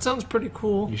 That sounds pretty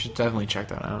cool. You should definitely check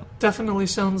that out. Definitely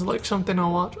sounds like something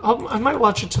I'll watch. I might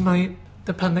watch it tonight,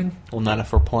 depending. Well, not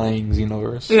if we're playing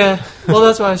Xenoverse. Yeah, well,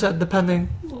 that's why I said depending.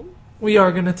 We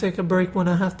are going to take a break when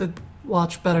I have to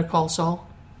watch Better Call Saul.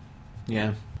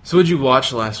 Yeah. So what'd you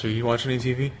watch last week? You watch any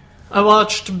TV? I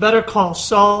watched Better Call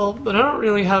Saul, but I don't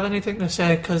really have anything to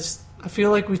say because I feel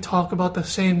like we talk about the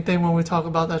same thing when we talk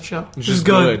about that show. Which is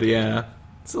good, yeah.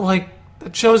 It's like,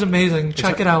 that show's amazing.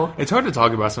 Check it out. It's hard to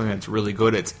talk about something that's really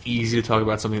good. It's easy to talk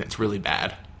about something that's really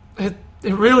bad. It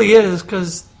really is,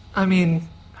 because, I mean,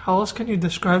 how else can you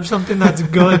describe something that's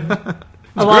good?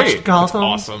 I watched great. Gotham.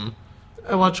 It's awesome.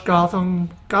 I watched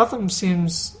Gotham. Gotham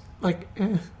seems like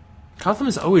Gotham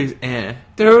is always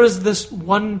There was this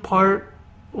one part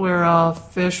where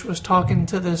Fish was talking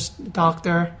to this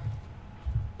doctor,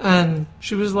 and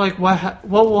she was like, what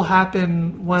will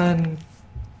happen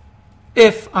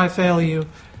if I fail you?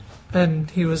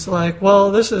 And he was like,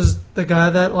 well, this is the guy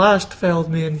that last failed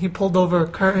me. And he pulled over a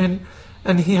curtain,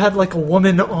 and he had like a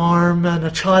woman arm and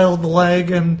a child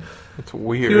leg, and It's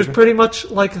weird. he was pretty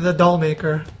much like the doll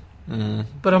maker. Mm.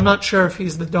 But I'm not sure if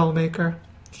he's the doll maker.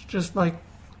 It's just like,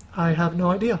 I have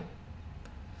no idea.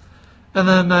 And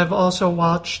then I've also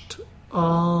watched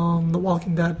The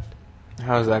Walking Dead.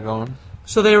 How's that going?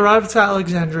 So they arrived to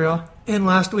Alexandria. In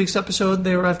last week's episode,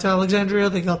 they arrived to Alexandria,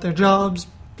 they got their jobs,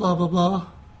 blah, blah, blah.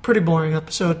 Pretty boring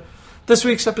episode. This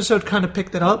week's episode kind of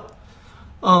picked it up.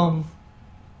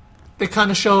 They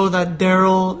kind of show that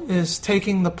Daryl is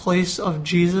taking the place of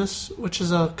Jesus, which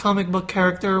is a comic book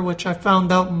character, which I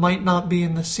found out might not be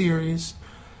in the series.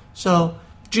 So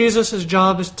Jesus'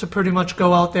 job is to pretty much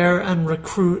go out there and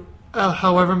recruit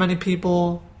however many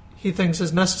people he thinks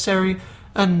is necessary,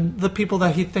 and the people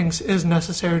that he thinks is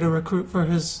necessary to recruit for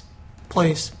his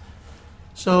place.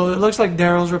 So it looks like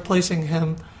Daryl's replacing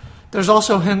him. There's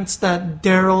also hints that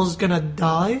Daryl's gonna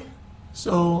die,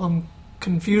 so I'm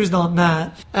confused on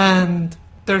that. And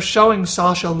they're showing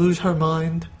Sasha lose her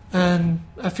mind, and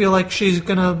I feel like she's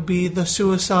gonna be the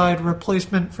suicide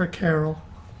replacement for Carol.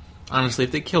 Honestly,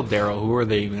 if they kill Daryl, who are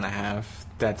they even going to have?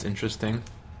 That's interesting.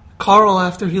 Carl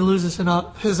after he loses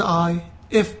his eye,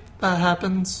 if that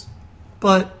happens,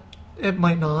 but it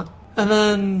might not. And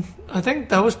then I think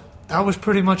that was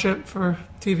pretty much it for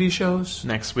TV shows.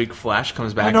 Next week, Flash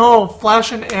comes back. I know,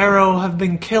 Flash and Arrow have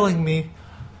been killing me.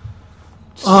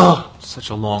 Such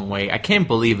a long wait. I can't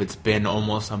believe it's been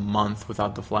almost a month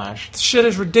without the Flash. This shit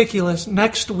is ridiculous.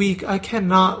 Next week, I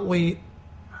cannot wait.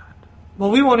 Well,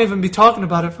 we won't even be talking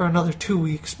about it for another 2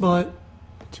 weeks, but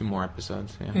 2 more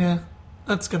episodes, yeah,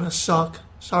 that's gonna suck.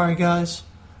 Sorry, guys.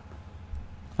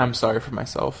 I'm sorry for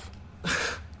myself.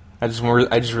 I just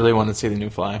really want to see the new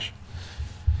Flash.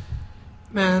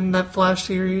 Man, that Flash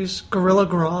series, Gorilla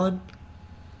Grodd,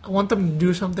 I want them to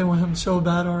do something with him so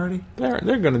bad already. They're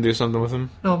going to do something with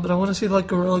him. No, but I want to see like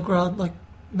Gorilla Grodd like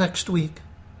next week.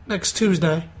 Next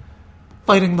Tuesday.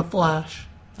 Fighting the Flash.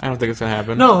 I don't think it's going to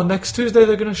happen. No, next Tuesday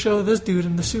they're going to show this dude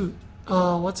in the suit.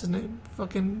 What's his name?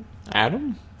 Fucking...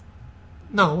 Adam?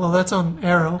 No, well, that's on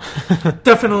Arrow.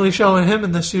 Definitely showing him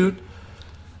in the suit.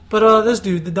 But this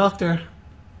dude, the Doctor.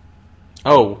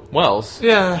 Oh, Wells.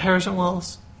 Yeah, Harrison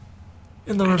Wells.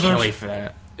 In the reverse. Can't wait for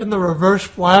that. In the reverse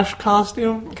Flash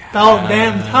costume. About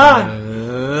damn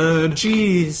time.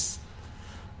 Jeez.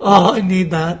 Oh, I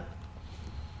need that.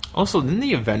 Also, didn't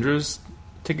the Avengers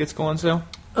tickets go on sale?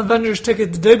 Avengers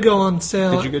tickets did go on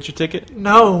sale. Did you get your ticket?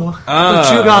 No,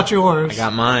 but you got yours. I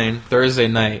got mine Thursday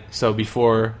night, so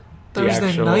before the Thursday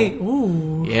actual... night?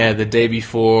 Ooh. Yeah, the day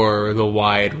before the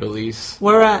wide release.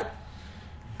 Where at?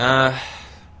 I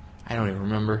don't even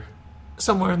remember.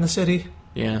 Somewhere in the city,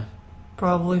 Yeah.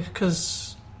 probably,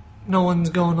 because no one's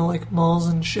going to like malls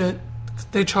and shit.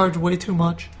 They charge way too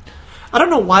much. I don't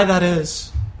know why that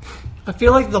is. I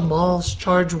feel like the malls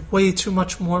charge way too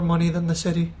much more money than the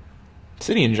city.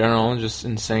 City in general, just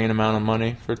insane amount of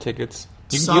money for tickets.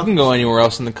 You Sucks. can go anywhere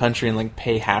else in the country and like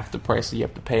pay half the price that you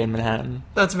have to pay in Manhattan.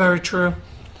 That's very true.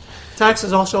 Tax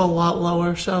is also a lot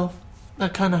lower, so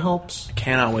that kind of helps.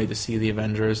 Cannot wait to see the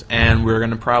Avengers, and we're going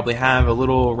to probably have a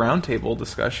little roundtable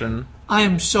discussion. I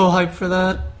am so hyped for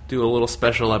that. Do a little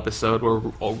special episode where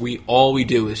all we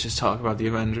do is just talk about the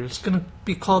Avengers. It's gonna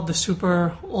be called the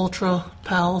Super Ultra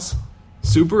Pals.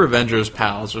 Super Avengers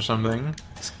Pals or something.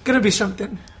 It's gonna be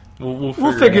something. We'll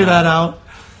figure that out.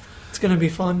 It's gonna be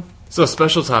fun. So,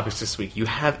 special topics this week. You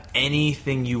have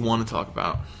anything you want to talk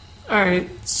about? Alright,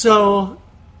 so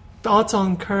thoughts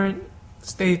on current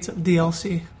states of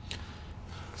DLC?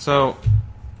 So,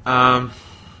 I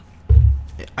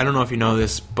don't know if you know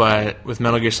this, but with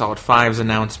Metal Gear Solid 5's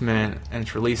announcement and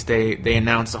its release date, they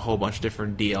announced a whole bunch of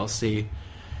different DLC,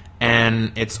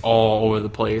 and it's all over the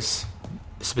place.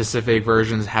 Specific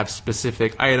versions have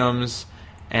specific items,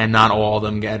 and not all of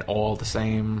them get all the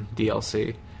same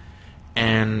DLC.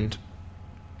 And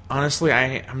honestly,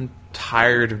 I'm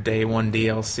tired of day one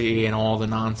DLC and all the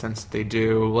nonsense that they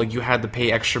do. Like, you had to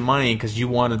pay extra money because you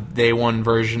want a day one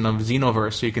version of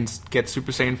Xenoverse so you can get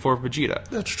Super Saiyan 4 Vegeta.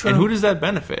 That's true. And who does that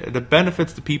benefit? It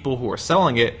benefits the people who are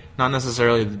selling it, not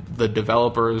necessarily the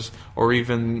developers or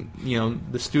even,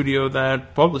 the studio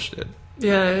that published it.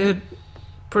 Yeah, it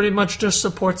pretty much just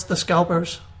supports the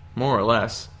scalpers. More or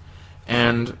less.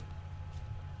 And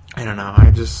I don't know,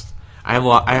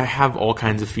 I have all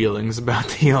kinds of feelings about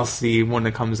DLC when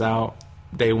it comes out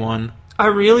day one. I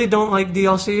really don't like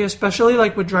DLC, especially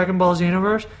like with Dragon Ball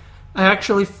Xenoverse. I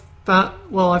actually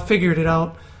I figured it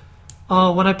out.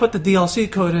 When I put the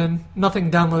DLC code in,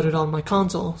 nothing downloaded on my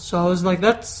console. So I was like,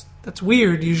 that's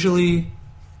weird. Usually,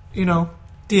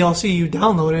 DLC, you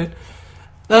download it.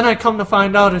 Then I come to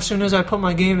find out as soon as I put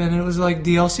my game in, it was like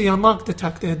DLC unlock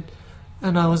detected.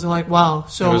 And I was like, wow.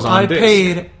 So I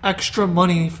paid extra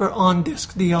money for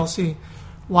on-disc DLC.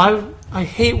 Why? I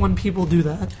hate when people do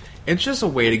that. It's just a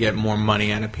way to get more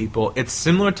money out of people. It's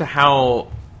similar to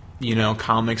how,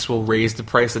 comics will raise the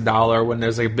price $1 when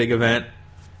there's like a big event.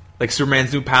 Like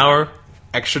Superman's new power,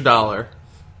 extra $1.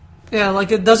 Yeah,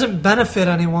 like it doesn't benefit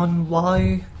anyone.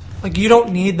 Why? Like you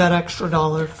don't need that extra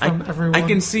 $1 from everyone. I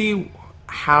can see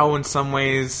how in some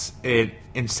ways it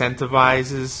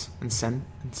incentivizes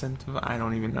I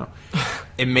don't even know.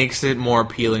 It makes it more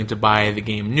appealing to buy the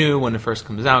game new when it first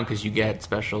comes out because you get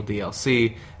special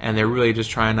DLC, and they're really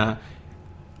just trying to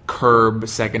curb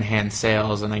secondhand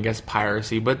sales and I guess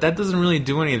piracy, but that doesn't really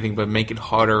do anything but make it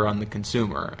harder on the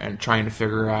consumer and trying to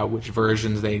figure out which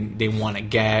versions they want to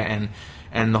get,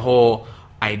 and the whole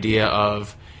idea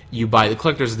of you buy the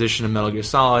collector's edition of Metal Gear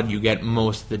Solid, you get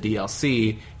most of the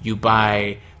DLC. You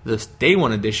buy this Day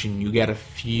 1 edition, you get a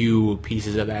few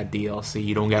pieces of that DLC.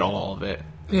 You don't get all of it.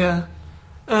 Yeah.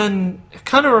 And it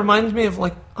kind of reminds me of,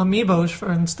 like, Amiibos,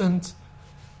 for instance.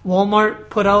 Walmart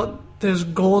put out this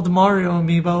gold Mario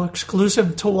Amiibo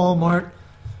exclusive to Walmart.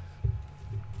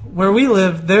 Where we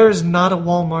live, there's not a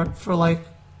Walmart for, like,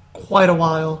 quite a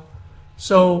while.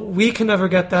 So we can never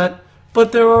get that.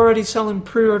 But they're already selling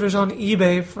pre-orders on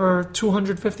eBay for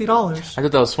 $250. I thought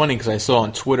that was funny because I saw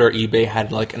on Twitter eBay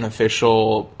had like an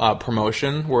official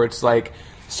promotion where it's like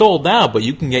sold now, but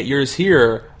you can get yours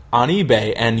here on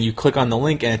eBay, and you click on the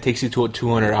link and it takes you to a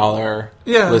 $200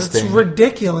 listing. It's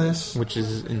ridiculous. Which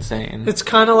is insane. It's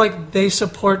kind of like they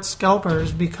support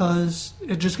scalpers because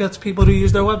it just gets people to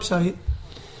use their website.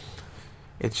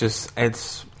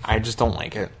 I just don't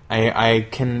like it. I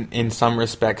can, in some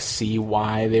respects, see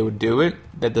why they would do it.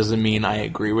 That doesn't mean I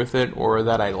agree with it or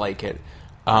that I like it.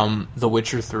 The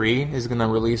Witcher 3 is going to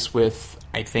release with,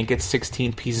 I think it's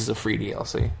 16 pieces of free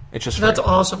DLC. It's just free. That's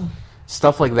awesome.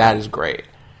 Stuff like that is great.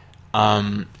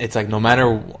 It's like no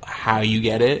matter how you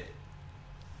get it,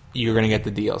 you're going to get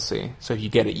the DLC. So if you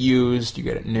get it used, you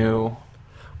get it new.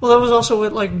 Well, that was also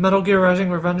with like Metal Gear Rising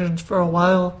Revengeance for a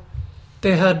while.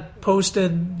 They had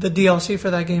posted the DLC for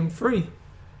that game free.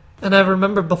 And I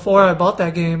remember before I bought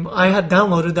that game, I had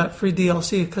downloaded that free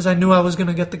DLC because I knew I was going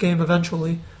to get the game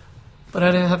eventually. But I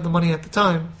didn't have the money at the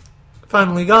time.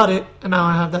 Finally got it, and now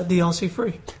I have that DLC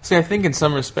free. See, I think in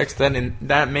some respects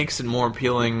that makes it more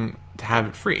appealing to have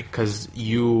it free. Because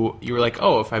you were like,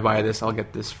 oh, if I buy this, I'll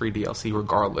get this free DLC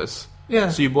regardless. Yeah.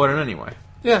 So you bought it anyway.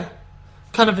 Yeah.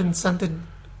 Kind of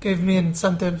gave me an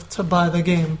incentive to buy the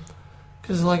game.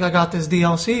 Because, like, I got this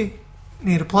DLC,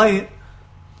 need to play it.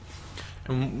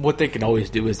 And what they can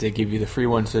always do is they give you the free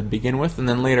ones to begin with, and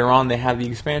then later on they have the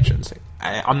expansions.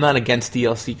 I'm not against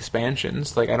DLC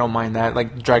expansions. Like, I don't mind that.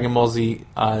 Like, Dragon Ball Z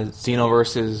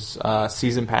Xenoverse's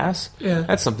Season Pass. Yeah.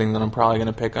 That's something that I'm probably going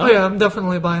to pick up. Oh, yeah, I'm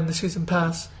definitely buying the Season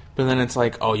Pass. But then it's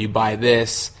like, oh, you buy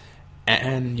this,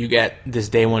 and you get this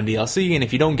Day 1 DLC, and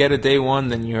if you don't get it Day 1,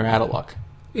 then you're out of luck.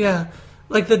 Yeah.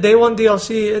 Like, the Day 1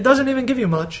 DLC, it doesn't even give you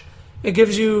much. It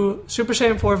gives you Super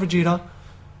Saiyan 4 Vegeta,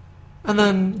 and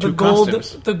then the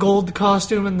gold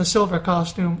costume and the silver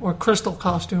costume, or crystal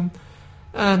costume.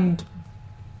 And,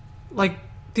 like,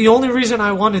 the only reason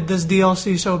I wanted this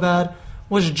DLC so bad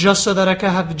was just so that I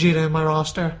could have Vegeta in my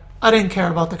roster. I didn't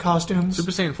care about the costumes. Super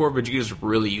Saiyan 4 Vegeta is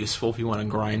really useful if you want to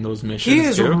grind those missions, He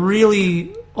is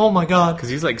really... Oh, my God. Because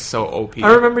he's, like, so OP.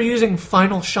 I remember using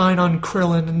Final Shine on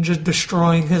Krillin and just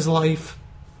destroying his life.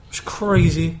 It was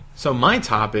crazy. So my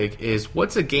topic is,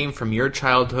 what's a game from your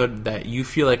childhood that you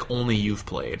feel like only you've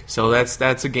played? So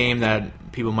that's a game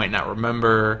that people might not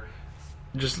remember,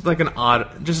 just like an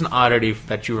oddity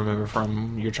that you remember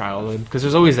from your childhood. Because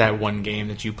there's always that one game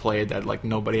that you played that like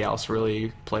nobody else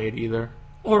really played either.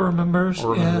 Or remembers.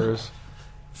 Yeah.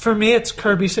 For me, it's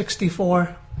Kirby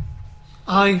 64.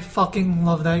 I fucking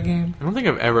love that game. I don't think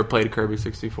I've ever played Kirby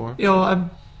 64. Yo,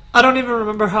 I don't even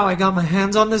remember how I got my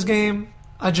hands on this game.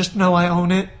 I just know I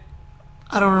own it.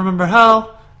 I don't remember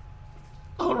how.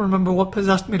 I don't remember what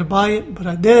possessed me to buy it, but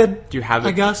I did. Do you have it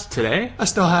I guess. Today? I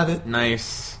still have it.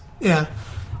 Nice. Yeah.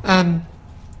 And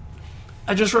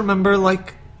I just remember,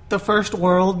 like, the first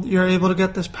world, you're able to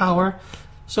get this power.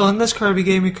 So in this Kirby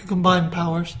game, you can combine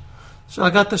powers. So I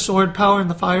got the sword power and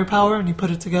the fire power, and you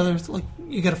put it together, it's like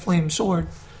you get a flame sword.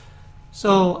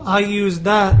 So I used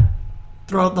that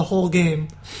throughout the whole game.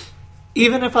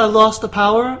 Even if I lost the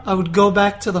power, I would go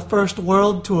back to the first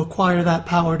world to acquire that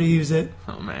power to use it.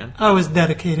 Oh, man. I was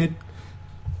dedicated.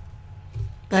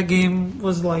 That game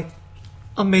was like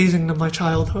amazing to my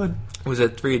childhood. Was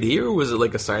it 3D or was it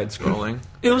like a side-scrolling?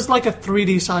 It was like a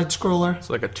 3D side-scroller. It's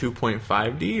like a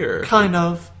 2.5D or? Kind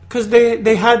of. Because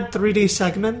they had 3D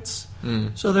segments.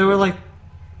 So they were like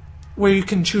where you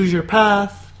can choose your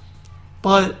path.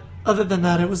 But other than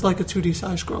that, it was like a 2D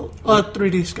side-scroller.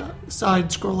 3D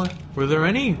side-scroller. Were there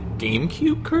any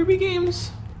GameCube Kirby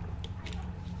games?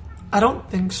 I don't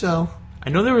think so. I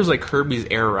know there was like Kirby's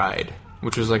Air Ride,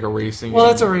 which was like a racing Well,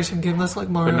 game. that's a racing game. That's like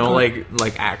Mario But no Kart.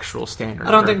 like actual standard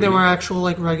I don't Kirby. think they were actual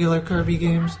like regular Kirby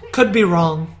games. Could be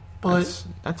wrong, but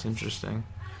That's interesting.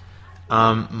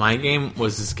 My game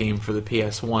was this game for the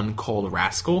PS1 called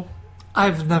Rascal.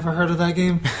 I've never heard of that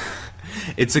game.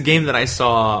 It's a game that I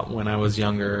saw when I was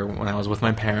younger, when I was with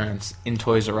my parents in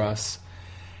Toys R Us,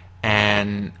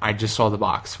 and I just saw the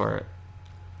box for it.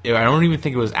 I don't even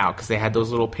think it was out because they had those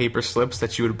little paper slips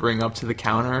that you would bring up to the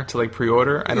counter to like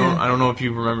pre-order. I don't know if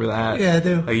you remember that. Yeah, I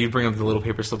do. Like you bring up the little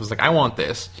paper slip. It's like I want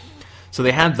this. So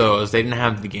they had those. They didn't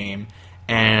have the game,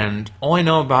 and all I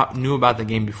knew about the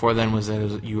game before then was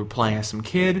that you were playing as some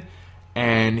kid,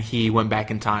 and he went back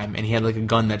in time, and he had like a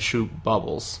gun that shoot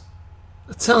bubbles.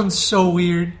 That sounds so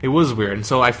weird. It was weird, and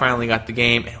so I finally got the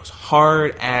game, and it was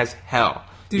hard as hell.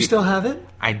 Do you still have it?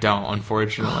 I don't,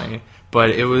 unfortunately. But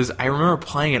it was, I remember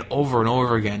playing it over and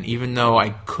over again, even though I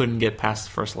couldn't get past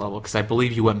the first level, because I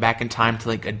believe you went back in time to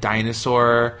like a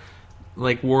dinosaur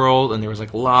like world, and there was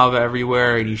like lava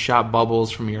everywhere, and you shot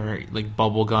bubbles from your like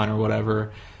bubble gun or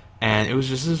whatever, and it was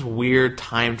just this weird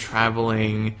time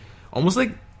traveling, almost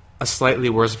like a slightly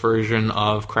worse version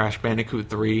of Crash Bandicoot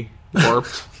 3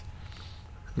 Warped.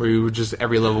 Where you would just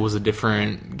every level was a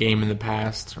different game in the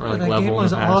past, or like That level game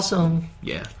was in the past. awesome.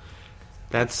 Yeah,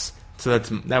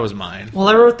 that was mine. Well,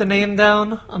 I wrote the name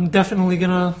down. I'm definitely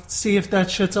gonna see if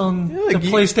that shit's on like the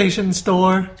PlayStation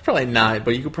Store. It's probably not,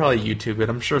 but you could probably YouTube it.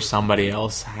 I'm sure somebody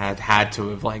else had to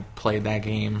have like played that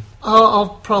game. I'll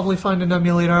probably find an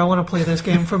emulator. I want to play this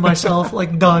game for myself.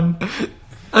 Like, done.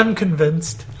 I'm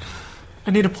convinced.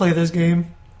 I need to play this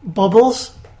game.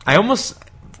 Bubbles? I almost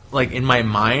like in my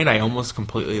mind, I almost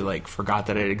completely like forgot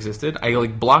that it existed. I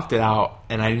like blocked it out,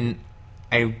 and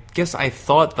I guess I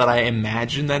thought that I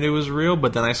imagined that it was real,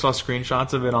 but then I saw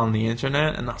screenshots of it on the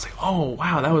internet, and I was like, "Oh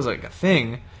wow, that was like a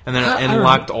thing." And then it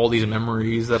unlocked all these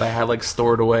memories that I had like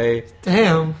stored away.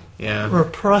 Damn. Yeah,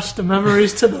 Repressed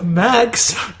memories to the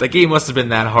max. that game must have been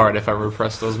that hard if I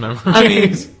repressed those memories. I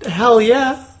mean, hell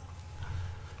yeah.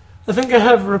 I think I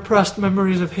have repressed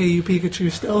memories of Hey You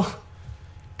Pikachu still.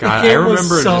 God, The I game was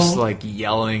remember so- just like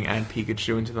yelling at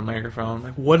Pikachu into the microphone,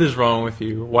 like, "What is wrong with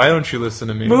you? Why don't you listen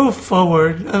to me?" Move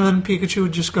forward, and then Pikachu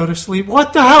would just go to sleep.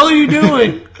 What the hell are you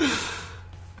doing?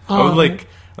 I would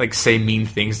like say mean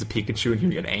things to Pikachu and he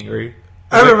would get angry.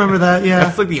 I remember that, yeah.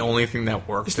 That's like the only thing that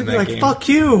worked Just in be that like, game. fuck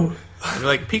you. You're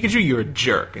like, Pikachu, you're a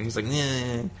jerk, and he's like,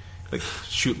 "Nah." Like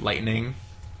shoot lightning.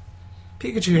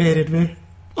 Pikachu hated me.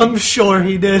 I'm sure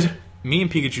he did. Me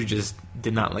and Pikachu just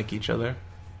did not like each other.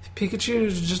 Pikachu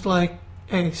was just like,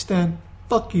 hey, Stan,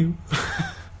 fuck you.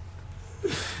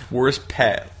 Worst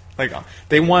pet. Like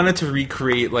they wanted to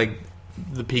recreate like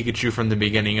the Pikachu from the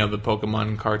beginning of the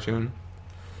Pokemon cartoon.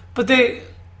 But I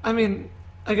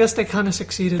guess they kind of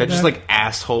succeeded That just there. like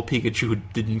asshole Pikachu who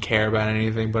didn't care about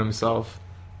anything but himself.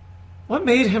 What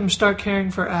made him start caring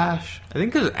for Ash? I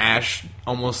think because Ash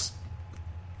almost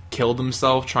killed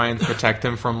himself trying to protect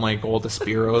him from like all the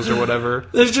Spearows or whatever.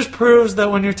 This just proves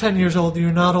that when you're 10 years old,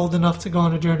 you're not old enough to go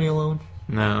on a journey alone.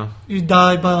 No. You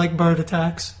die by like bird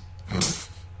attacks.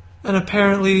 And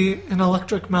apparently an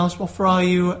electric mouse will fry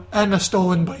you, and a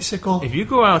stolen bicycle. If you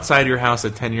go outside your house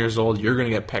at 10 years old, you're going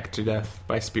to get pecked to death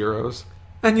by Spearows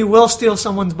And you will steal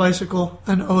someone's bicycle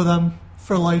and owe them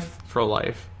for life. for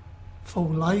life. For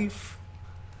life.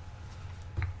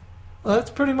 Well, that's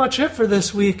pretty much it for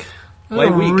this week.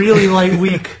 Light week. Really light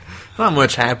week. Not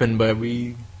much happened, but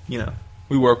we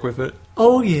work with it.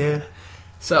 Oh, yeah.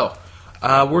 So,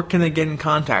 where can they get in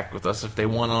contact with us if they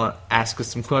want to ask us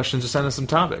some questions or send us some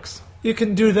topics? You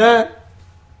can do that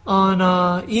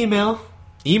on email.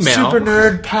 Email?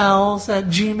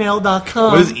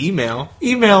 supernerdpals@gmail.com. What is email?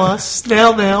 Email us.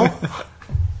 Snail mail.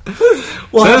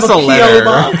 We'll Send have us a a letter.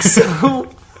 PO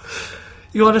box.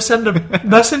 You want to send a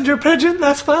messenger pigeon?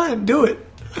 That's fine. Do it.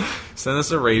 Send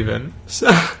us a raven.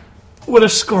 With a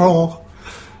scroll.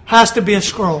 Has to be a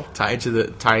scroll. Tie it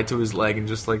to his leg and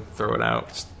just like throw it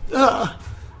out.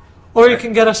 Or you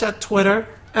can get us at Twitter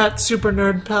at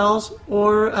SuperNerdPals,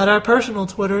 or at our personal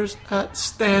Twitters at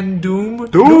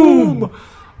StanDoom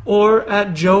or at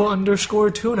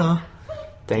Joe_Tuna.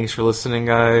 Thanks for listening,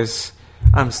 guys.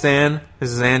 I'm Stan.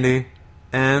 This is Andy,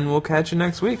 and we'll catch you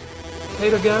next week.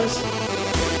 Later, guys.